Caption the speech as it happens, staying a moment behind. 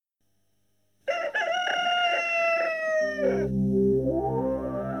Welcome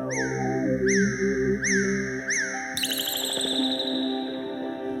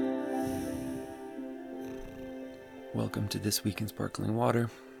to This Week in Sparkling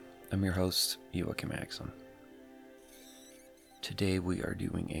Water. I'm your host, Joachim Axon. Today we are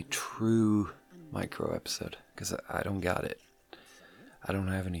doing a true micro episode, because I don't got it. I don't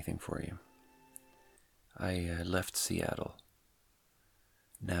have anything for you. I left Seattle.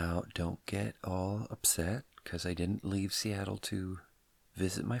 Now, don't get all upset, because I didn't leave Seattle to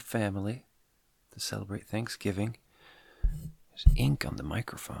visit my family, to celebrate Thanksgiving. There's ink on the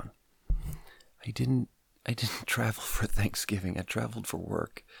microphone. I didn't travel for Thanksgiving. I traveled for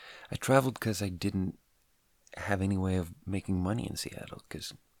work. I traveled because I didn't have any way of making money in Seattle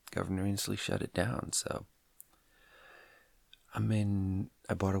because governor instantly shut it down. So I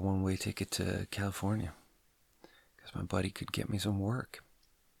bought a one-way ticket to California because my buddy could get me some work.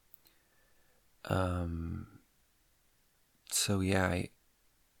 So yeah,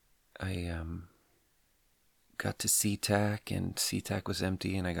 I got to SeaTac and SeaTac was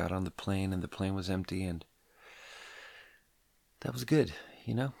empty, and I got on the plane and the plane was empty, and that was good,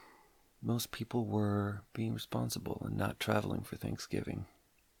 you know? Most people were being responsible and not traveling for Thanksgiving.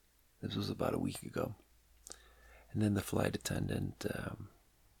 This was about a week ago. And then the flight attendant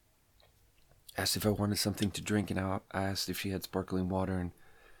asked if I wanted something to drink, and I asked if she had sparkling water, and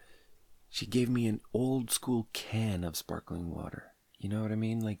she gave me an old school can of sparkling water. You know what I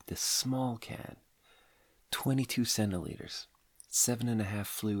mean? Like the small can. 22 centiliters. 7.5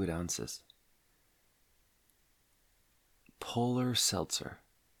 fluid ounces. Polar Seltzer.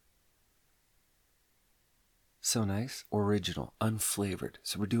 So nice. Original. Unflavored.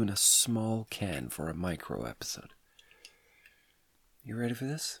 So we're doing a small can for a micro episode. You ready for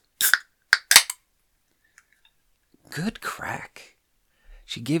this? Good crack.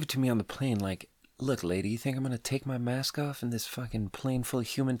 She gave it to me on the plane like, look lady, you think I'm going to take my mask off in this fucking plane full of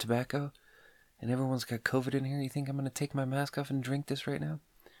human tobacco? And everyone's got COVID in here? You think I'm going to take my mask off and drink this right now?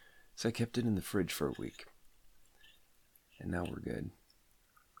 So I kept it in the fridge for a week. And now we're good.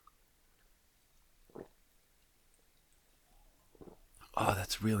 Oh,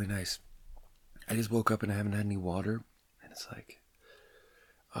 that's really nice. I just woke up and I haven't had any water. And it's like,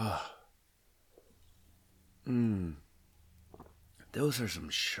 those are some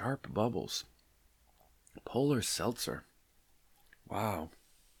sharp bubbles. Polar Seltzer. Wow.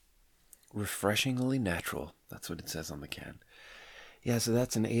 Refreshingly natural. That's what it says on the can. Yeah, so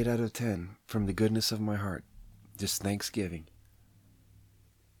that's an 8 out of 10 from the goodness of my heart. Just Thanksgiving.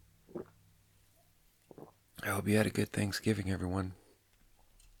 I hope you had a good Thanksgiving, everyone.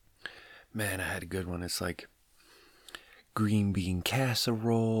 Man, I had a good one. It's like green bean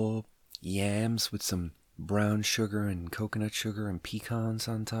casserole, yams with some brown sugar and coconut sugar and pecans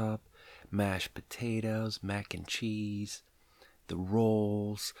on top, mashed potatoes, mac and cheese, the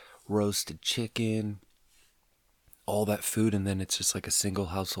rolls, roasted chicken, all that food, and then it's just like a single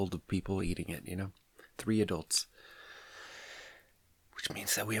household of people eating it, you know? 3 adults. Which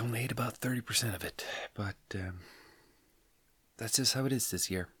means that we only ate about 30% of it. But that's just how it is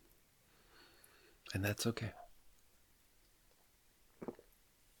this year. And that's okay.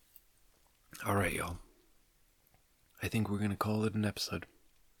 Alright, y'all. I think we're going to call it an episode.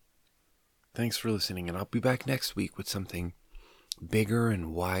 Thanks for listening, and I'll be back next week with something bigger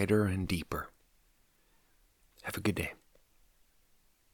and wider and deeper. Have a good day.